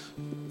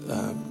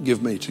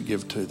give me to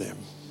give to them?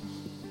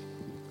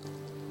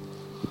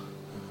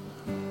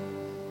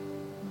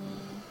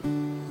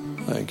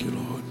 Thank you,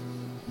 Lord.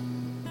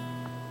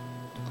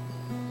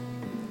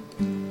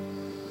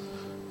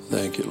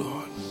 Thank you,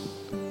 Lord.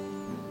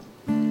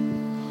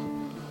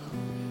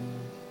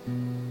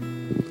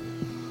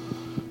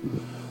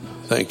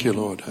 Thank you,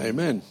 Lord.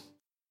 Amen.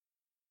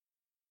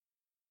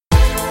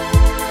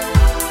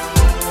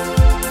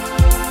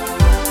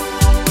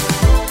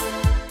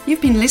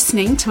 You've been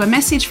listening to a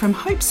message from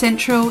Hope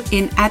Central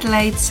in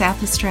Adelaide,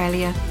 South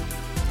Australia.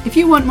 If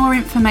you want more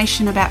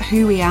information about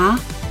who we are,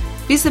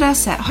 visit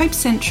us at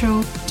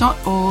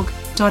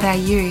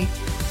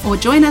hopecentral.org.au or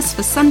join us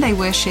for Sunday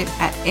worship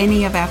at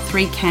any of our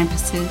 3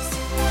 campuses.